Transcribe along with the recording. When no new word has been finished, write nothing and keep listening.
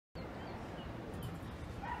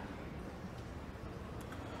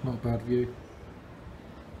not a bad view.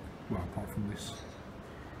 Well, apart from this.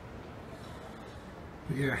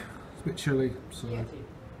 But yeah, it's a bit chilly, so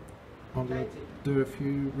I'm going to do a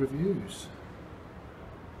few reviews.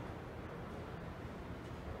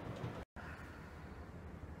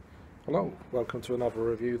 Hello, welcome to another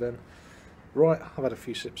review then. Right, I've had a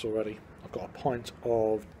few sips already. I've got a pint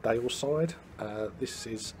of Daleside. This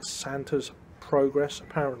is Santa's Progress.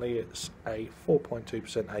 Apparently it's a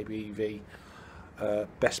 4.2% ABV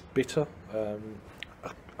best bitter. I'm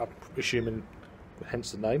assuming,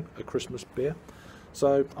 hence the name, a Christmas beer.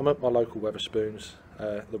 So I'm at my local Wetherspoons,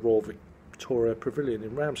 the Royal Victoria Pavilion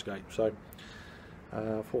in Ramsgate. So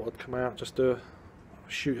I thought I'd come out just to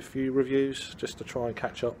shoot a few reviews just to try and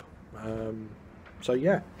catch up. So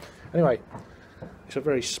yeah, anyway, it's a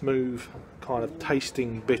very smooth kind of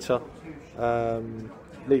tasting bitter,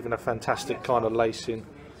 leaving a fantastic kind of lacing,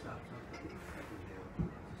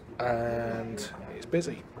 and it's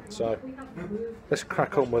busy. So let's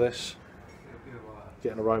crack on with this,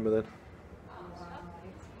 get an aroma then.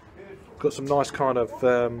 Got some nice kind of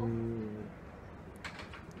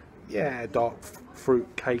yeah, dark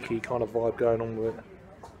fruit cakey kind of vibe going on with it.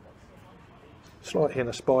 Slight hint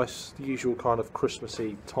of spice, the usual kind of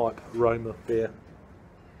Christmassy type aroma beer.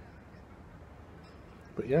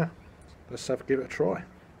 But yeah, let's give it a try.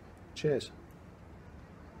 Cheers.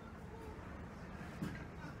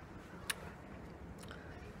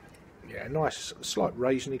 Yeah, nice, slight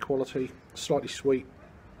raisiny quality, slightly sweet,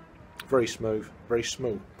 very smooth, very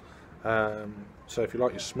smooth. So if you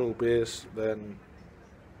like your smooth beers, then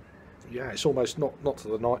yeah, it's almost not to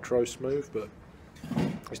the nitro smooth, but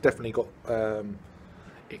it's definitely got,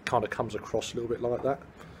 it kind of comes across a little bit like that.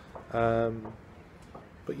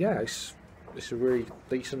 But yeah, it's a really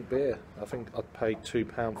decent beer. I think I'd pay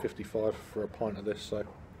 £2.55 for a pint of this, so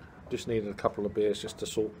just needed a couple of beers just to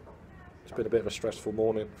sort. It's been a bit of a stressful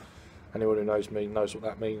morning. Anyone who knows me knows what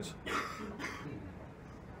that means.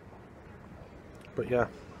 But yeah,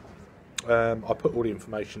 I put all the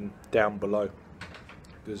information down below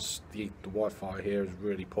because the Wi-Fi here is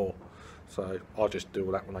really poor, so I'll just do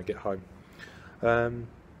all that when I get home.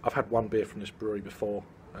 I've had one beer from this brewery before,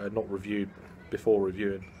 not reviewed before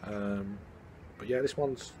reviewing, but yeah, this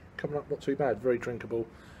one's coming up not too bad, very drinkable.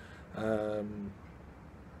 If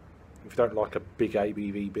you don't like a big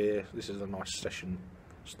ABV beer, this is a nice session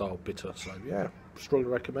style bitter, so yeah, strongly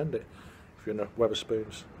recommend it if you're in a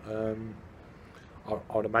Wetherspoons.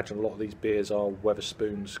 I'd imagine a lot of these beers are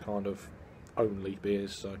Wetherspoons kind of only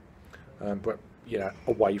beers, so but yeah,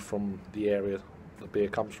 away from the area the beer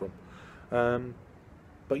comes from.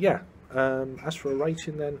 But yeah, as for a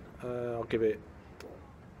rating then, I'll give it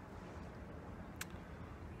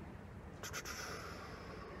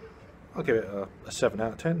a 7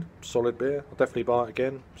 out of 10. Solid beer. I'll definitely buy it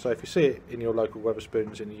again. So if you see it in your local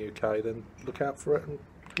Wetherspoons in the UK, then look out for it and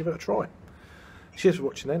give it a try. Cheers for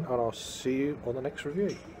watching then, and I'll see you on the next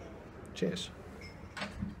review. Cheers.